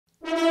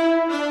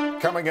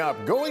Coming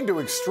up, going to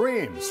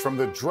extremes from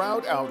the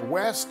drought out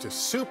west to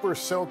super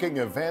soaking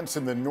events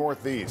in the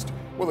Northeast.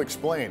 We'll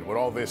explain what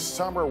all this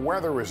summer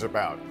weather is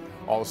about.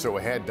 Also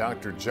ahead,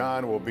 Dr.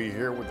 John will be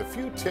here with a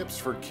few tips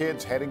for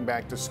kids heading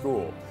back to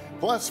school.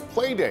 Plus,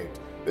 Playdate.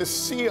 This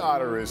sea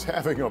otter is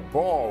having a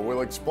ball.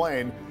 We'll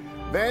explain.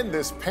 Then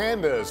this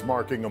panda is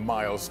marking a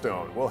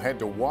milestone. We'll head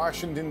to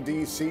Washington,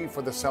 D.C.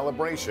 for the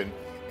celebration.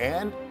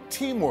 And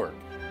teamwork.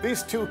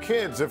 These two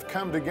kids have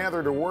come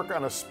together to work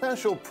on a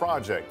special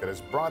project that has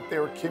brought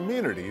their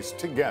communities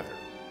together.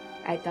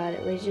 I thought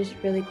it was just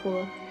really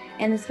cool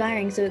and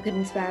inspiring, so it could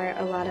inspire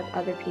a lot of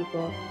other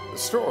people. The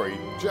story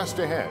just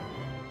ahead.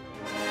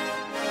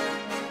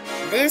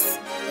 This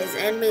is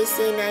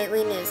NBC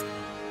Nightly News,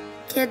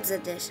 Kids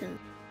Edition.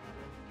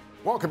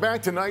 Welcome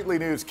back to Nightly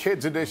News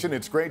Kids Edition.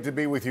 It's great to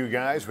be with you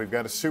guys. We've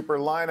got a super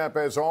lineup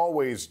as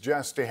always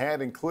just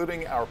ahead,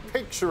 including our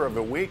picture of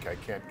the week. I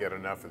can't get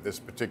enough of this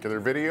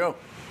particular video.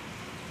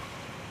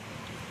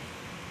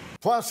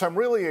 Plus, I'm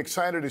really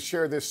excited to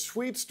share this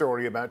sweet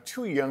story about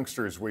two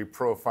youngsters we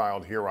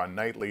profiled here on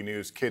Nightly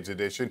News Kids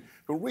Edition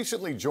who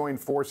recently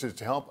joined forces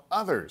to help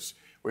others.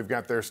 We've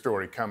got their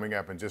story coming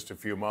up in just a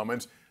few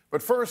moments.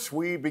 But first,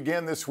 we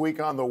begin this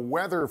week on the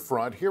weather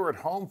front. Here at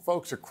home,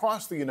 folks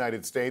across the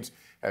United States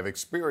have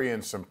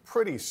experienced some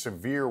pretty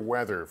severe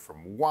weather,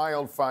 from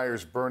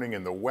wildfires burning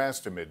in the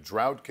west amid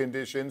drought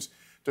conditions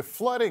to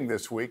flooding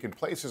this week in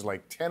places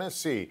like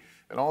Tennessee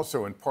and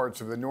also in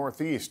parts of the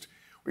Northeast.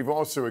 We've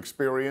also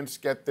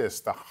experienced, get this,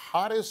 the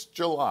hottest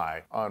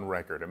July on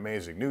record.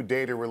 Amazing. New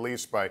data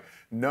released by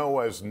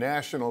NOAA's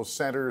National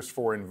Centers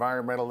for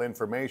Environmental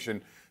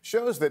Information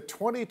shows that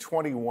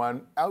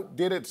 2021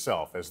 outdid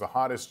itself as the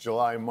hottest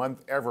July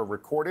month ever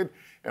recorded.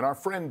 And our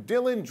friend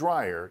Dylan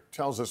Dreyer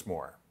tells us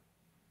more.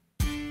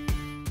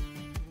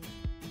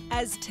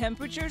 As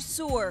temperatures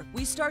soar,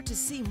 we start to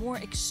see more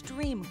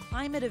extreme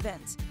climate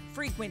events,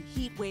 frequent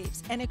heat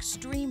waves, and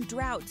extreme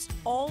droughts,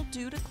 all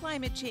due to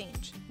climate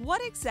change.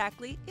 What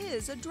exactly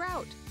is a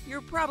drought?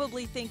 You're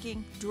probably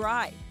thinking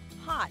dry,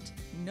 hot,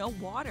 no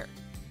water.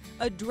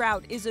 A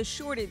drought is a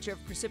shortage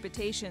of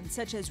precipitation,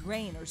 such as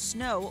rain or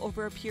snow,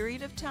 over a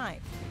period of time.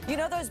 You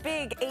know those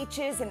big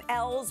H's and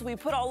L's we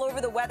put all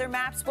over the weather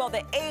maps? Well,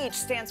 the H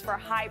stands for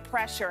high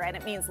pressure, and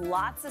it means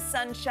lots of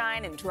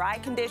sunshine and dry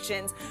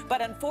conditions.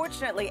 But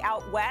unfortunately,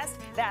 out west,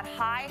 that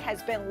high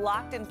has been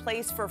locked in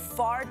place for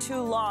far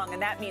too long,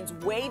 and that means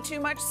way too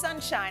much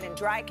sunshine and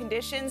dry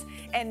conditions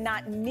and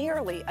not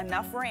nearly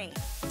enough rain.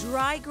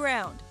 Dry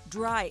ground,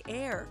 dry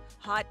air,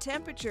 hot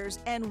temperatures,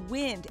 and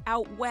wind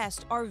out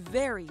west are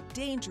very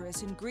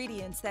dangerous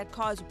ingredients that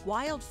cause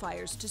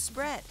wildfires to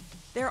spread.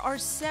 There are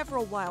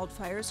several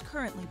wildfires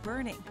currently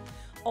burning.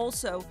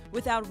 Also,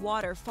 without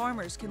water,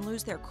 farmers can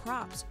lose their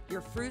crops,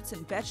 your fruits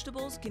and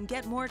vegetables can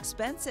get more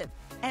expensive,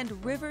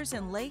 and rivers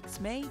and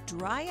lakes may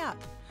dry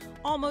up.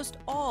 Almost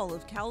all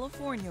of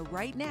California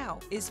right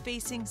now is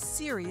facing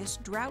serious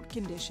drought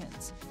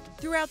conditions.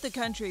 Throughout the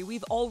country,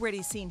 we've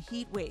already seen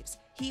heat waves.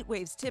 Heat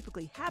waves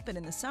typically happen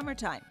in the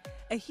summertime.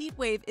 A heat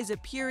wave is a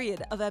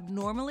period of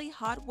abnormally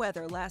hot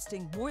weather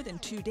lasting more than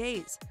 2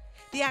 days.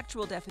 The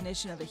actual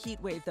definition of a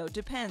heat wave, though,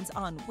 depends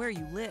on where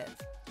you live.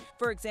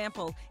 For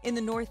example, in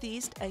the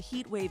Northeast, a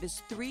heat wave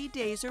is 3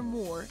 days or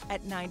more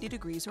at 90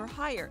 degrees or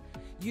higher,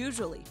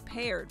 usually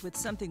paired with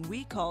something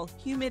we call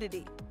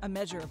humidity, a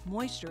measure of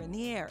moisture in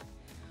the air.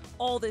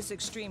 All this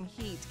extreme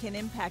heat can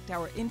impact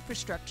our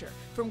infrastructure,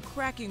 from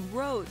cracking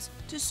roads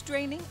to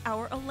straining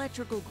our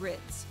electrical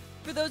grids.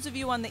 For those of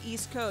you on the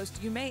East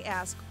Coast, you may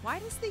ask, why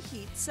does the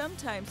heat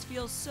sometimes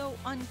feel so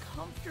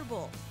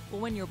uncomfortable?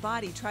 Well, when your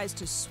body tries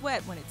to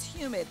sweat when it's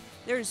humid,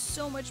 there is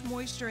so much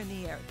moisture in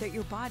the air that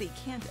your body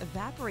can't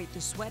evaporate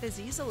the sweat as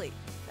easily.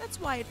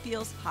 That's why it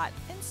feels hot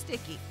and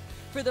sticky.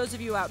 For those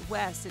of you out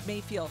west, it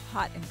may feel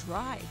hot and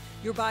dry.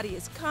 Your body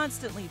is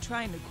constantly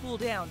trying to cool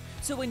down,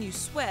 so when you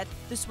sweat,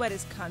 the sweat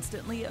is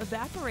constantly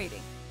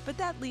evaporating. But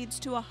that leads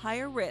to a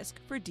higher risk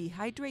for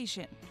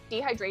dehydration.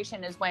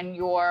 Dehydration is when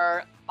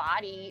your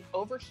body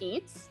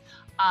overheats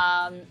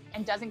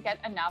and doesn't get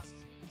enough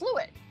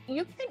fluid.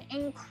 You can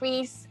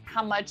increase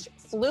how much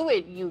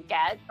fluid you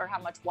get or how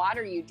much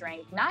water you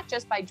drink, not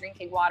just by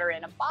drinking water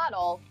in a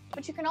bottle,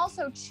 but you can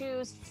also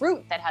choose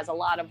fruit that has a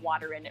lot of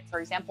water in it. For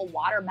example,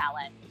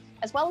 watermelon,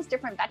 as well as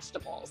different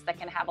vegetables that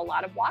can have a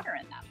lot of water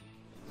in them.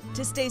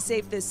 To stay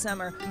safe this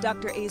summer,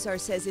 Dr. Azar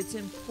says it's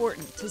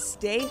important to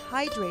stay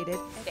hydrated.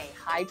 Stay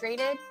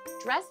hydrated,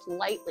 dress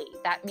lightly.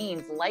 That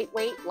means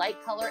lightweight,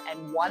 light color,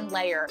 and one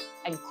layer,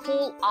 and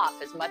cool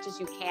off as much as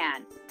you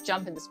can.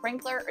 Jump in the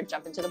sprinkler or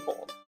jump into the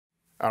pool.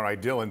 All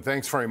right, Dylan,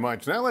 thanks very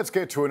much. Now let's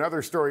get to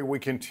another story we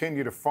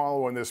continue to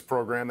follow on this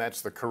program.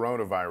 That's the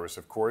coronavirus,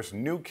 of course.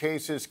 New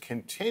cases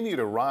continue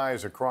to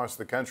rise across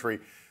the country.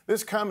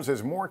 This comes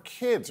as more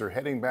kids are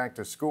heading back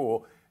to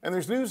school. And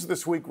there's news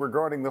this week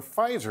regarding the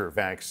Pfizer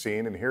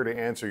vaccine. And here to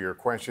answer your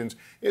questions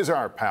is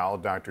our pal,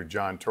 Dr.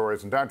 John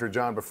Torres. And Dr.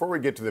 John, before we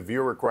get to the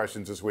viewer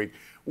questions this week,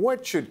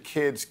 what should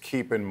kids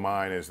keep in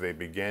mind as they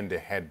begin to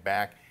head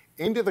back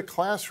into the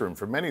classroom,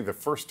 for many the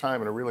first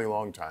time in a really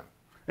long time?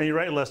 And you're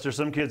right, Lester,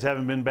 some kids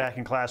haven't been back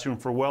in classroom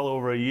for well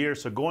over a year,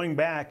 so going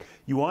back,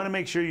 you want to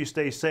make sure you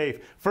stay safe.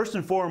 First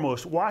and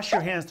foremost, wash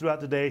your hands throughout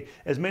the day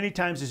as many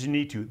times as you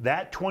need to.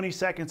 That 20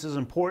 seconds is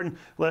important.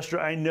 Lester,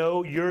 I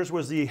know yours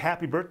was the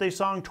happy birthday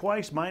song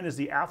twice, mine is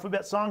the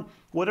alphabet song.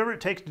 Whatever it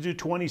takes to do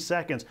 20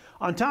 seconds.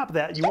 On top of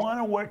that, you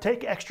want to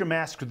take extra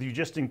masks with you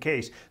just in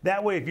case.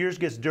 That way, if yours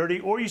gets dirty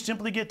or you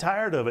simply get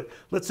tired of it,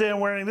 let's say I'm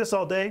wearing this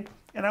all day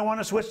and I want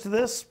to switch to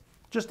this,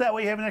 just that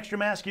way you have an extra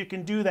mask, you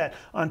can do that.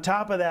 On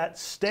top of that,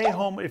 stay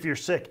home if you're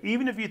sick.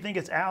 Even if you think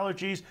it's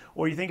allergies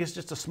or you think it's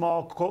just a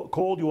small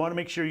cold, you want to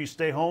make sure you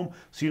stay home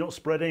so you don't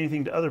spread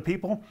anything to other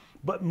people.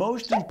 But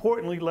most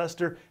importantly,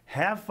 Lester,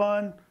 have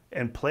fun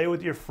and play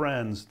with your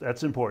friends.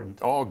 That's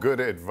important. All good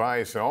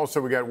advice. And also,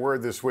 we got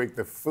word this week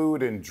the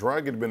Food and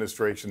Drug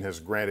Administration has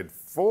granted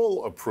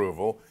full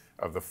approval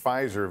of the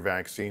Pfizer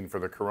vaccine for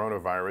the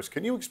coronavirus.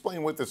 Can you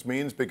explain what this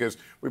means? Because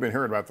we've been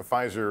hearing about the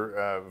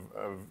Pfizer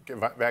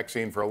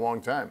vaccine for a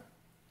long time.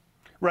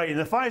 Right, and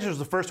the Pfizer is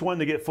the first one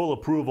to get full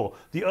approval.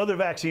 The other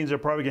vaccines are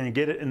probably going to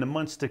get it in the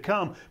months to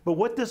come. But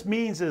what this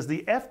means is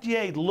the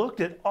FDA looked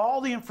at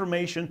all the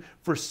information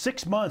for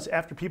 6 months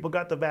after people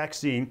got the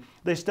vaccine.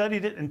 They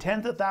studied it in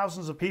tens of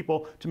thousands of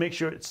people to make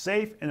sure it's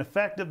safe and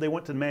effective. They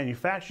went to the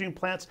manufacturing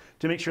plants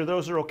to make sure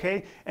those are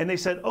okay. And they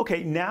said,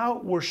 okay, now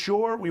we're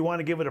sure we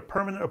want to give it a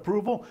permanent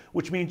approval,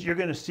 which means you're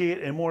going to see it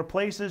in more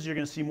places. You're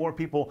going to see more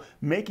people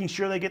making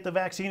sure they get the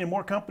vaccine and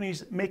more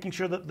companies making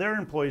sure that their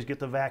employees get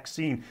the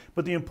vaccine.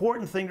 But the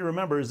important thing to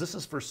remember is this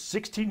is for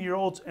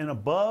 16-year-olds and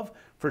above.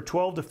 For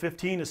 12 to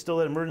 15, it's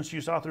still at emergency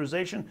use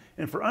authorization.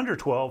 And for under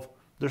 12,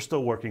 they're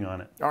still working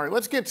on it. All right,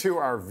 let's get to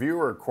our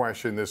viewer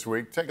question this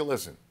week. Take a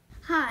listen.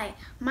 Hi,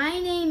 my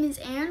name is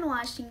Aaron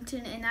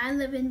Washington, and I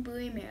live in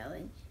Bowie,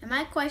 Maryland. And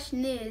my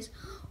question is,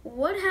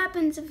 what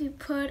happens if you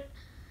put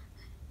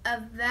a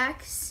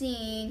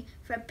vaccine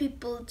for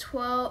people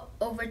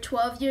over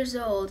 12 years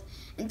old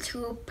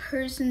into a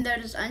person that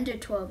is under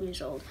 12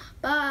 years old?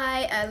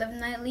 Bye. I love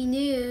Nightly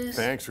News.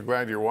 Thanks. We're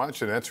glad you're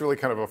watching. That's really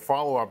kind of a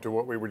follow-up to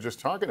what we were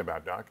just talking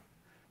about, Doc.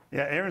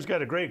 Yeah, Aaron's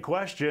got a great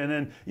question.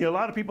 And a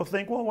lot of people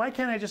think, well, why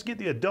can't I just get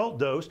the adult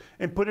dose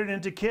and put it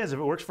into kids? If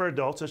it works for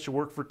adults, it should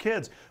work for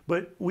kids.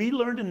 But we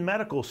learned in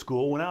medical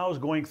school, when I was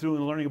going through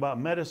and learning about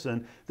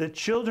medicine, that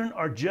children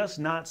are just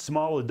not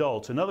small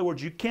adults. In other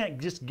words, you can't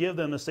just give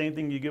them the same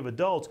thing you give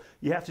adults.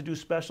 You have to do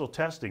special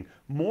testing.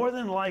 More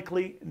than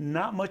likely,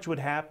 not much would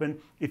happen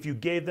if you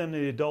gave them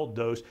the adult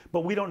dose,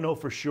 but we don't know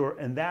for sure.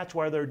 And that's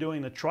why they're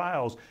doing the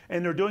trials.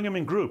 And they're doing them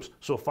in groups.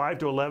 So 5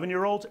 to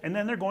 11-year-olds, and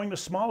then they're going to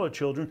smaller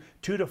children,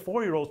 2 to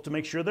 4-year-olds, to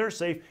make sure they're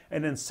safe,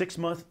 and then 6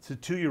 months to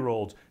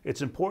 2-year-olds.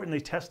 It's important they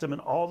test them in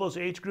all those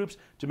age groups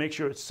to make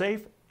sure it's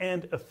safe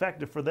and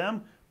effective for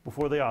them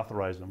before they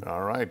authorize them.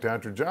 All right,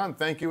 Dr. John,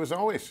 thank you as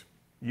always.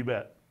 You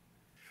bet.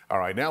 All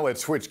right, now let's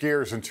switch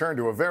gears and turn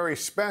to a very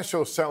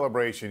special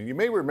celebration. You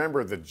may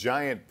remember the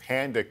giant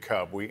panda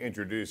cub we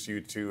introduced you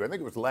to, I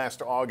think it was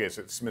last August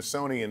at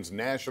Smithsonian's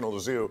National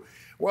Zoo.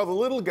 Well, the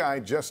little guy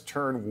just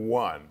turned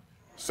 1.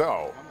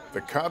 So,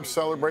 the cub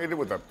celebrated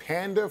with a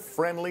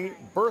panda-friendly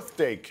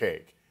birthday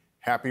cake.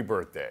 Happy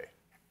birthday.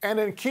 And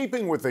in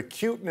keeping with the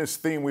cuteness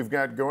theme we've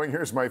got going,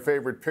 here's my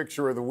favorite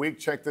picture of the week.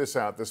 Check this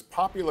out. This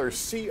popular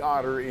sea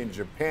otter in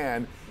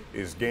Japan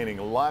is gaining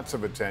lots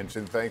of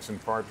attention thanks in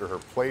part to her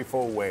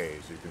playful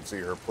ways. You can see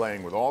her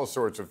playing with all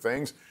sorts of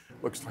things.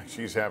 Looks like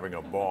she's having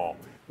a ball.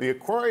 The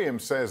aquarium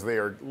says they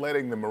are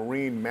letting the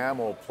marine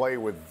mammal play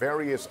with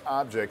various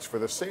objects for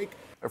the sake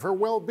of her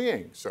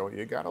well-being, so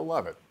you gotta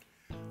love it.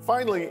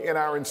 Finally, in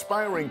our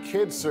Inspiring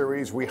Kids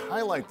series, we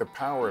highlight the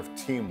power of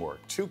teamwork.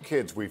 2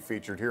 kids we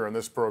featured here on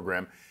this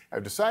program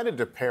have decided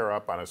to pair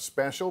up on a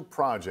special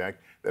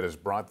project that has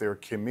brought their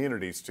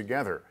communities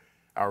together.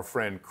 Our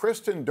friend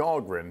Kristen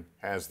Dahlgren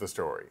has the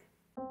story.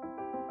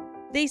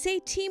 They say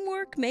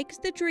teamwork makes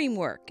the dream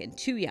work, and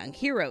 2 young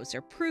heroes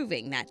are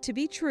proving that to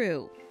be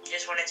true.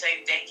 Just want to tell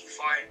you thank you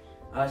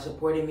for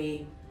supporting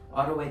me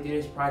all the way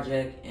through this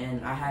project,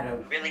 and I had a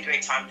really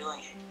great time doing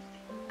it.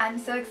 I'm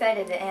so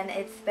excited, and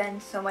it's been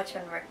so much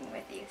fun working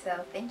with you,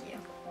 so thank you.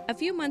 A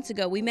few months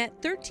ago, we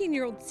met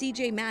 13-year-old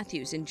CJ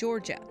Matthews in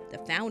Georgia, the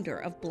founder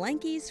of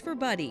Blankies for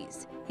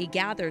Buddies. He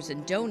gathers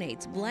and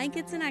donates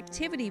blankets and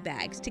activity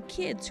bags to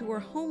kids who are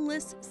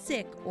homeless,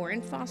 sick, or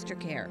in foster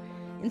care,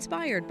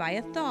 inspired by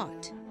a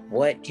thought.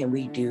 What can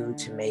we do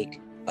to make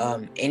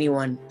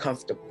anyone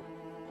comfortable?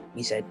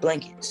 We said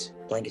blankets.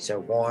 Blankets are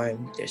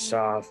warm, they're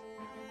soft,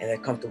 and they're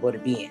comfortable to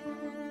be in.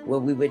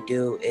 What we would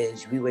do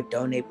is we would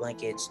donate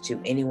blankets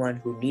to anyone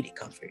who needed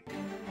comfort.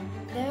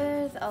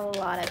 There's a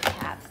lot of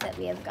caps that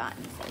we have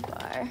gotten so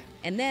far.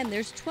 And then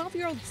there's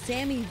 12-year-old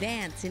Sammy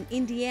Vance in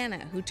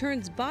Indiana who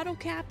turns bottle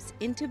caps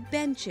into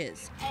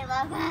benches. I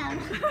love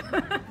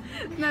them.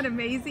 Isn't that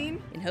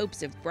amazing? In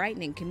hopes of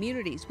brightening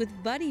communities with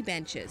buddy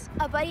benches.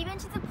 A buddy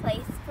bench is a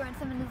place for when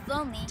someone is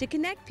lonely. To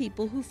connect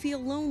people who feel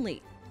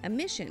lonely. A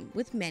mission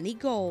with many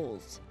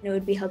goals. It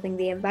would be helping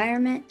the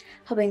environment,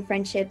 helping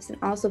friendships, and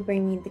also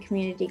bringing the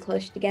community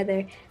closer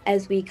together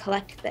as we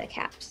collect the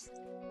caps.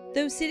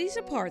 Though cities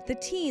apart, the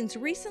teens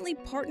recently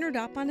partnered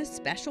up on a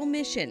special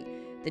mission.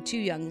 The two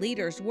young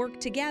leaders worked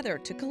together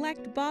to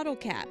collect bottle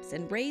caps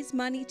and raise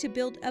money to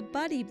build a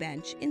buddy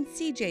bench in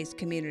CJ's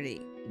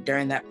community.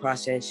 During that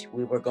process,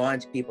 we were going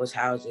to people's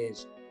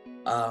houses,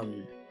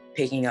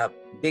 picking up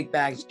big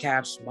bags of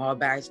caps, small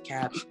bags of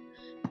caps.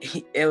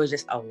 It was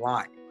just a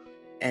lot.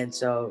 And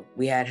so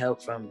we had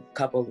help from a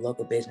couple of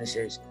local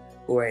businesses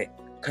who were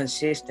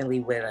consistently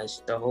with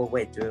us the whole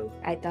way through.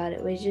 I thought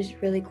it was just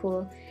really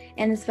cool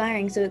and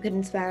inspiring, so it could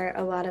inspire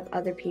a lot of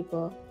other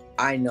people.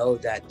 I know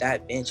that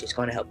that bench is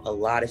going to help a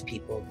lot of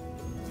people.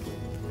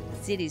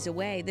 Cities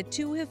away, the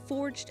two have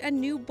forged a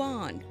new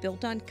bond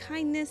built on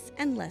kindness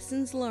and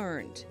lessons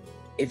learned.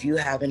 If you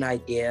have an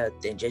idea,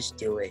 then just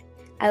do it.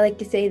 I like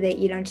to say that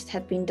you don't just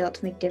have to be an adult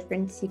to make a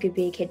difference, you could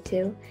be a kid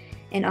too.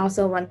 And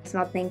also one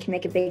small thing can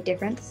make a big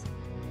difference.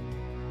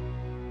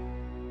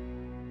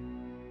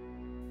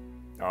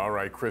 All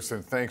right,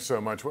 Kristen, thanks so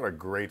much. What a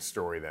great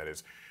story that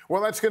is.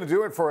 Well, that's going to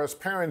do it for us.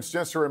 Parents,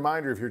 just a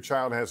reminder, if your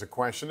child has a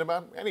question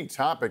about any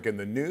topic in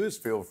the news,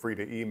 feel free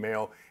to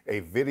email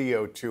a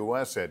video to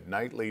us at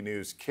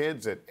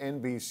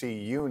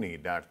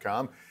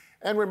nightlynewskids@nbcuni.com.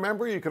 And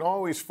remember, you can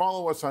always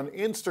follow us on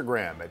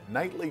Instagram at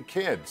Nightly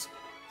Kids.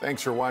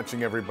 Thanks for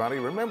watching, everybody.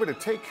 Remember to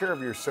take care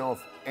of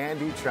yourself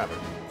and each other.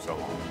 So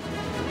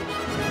long.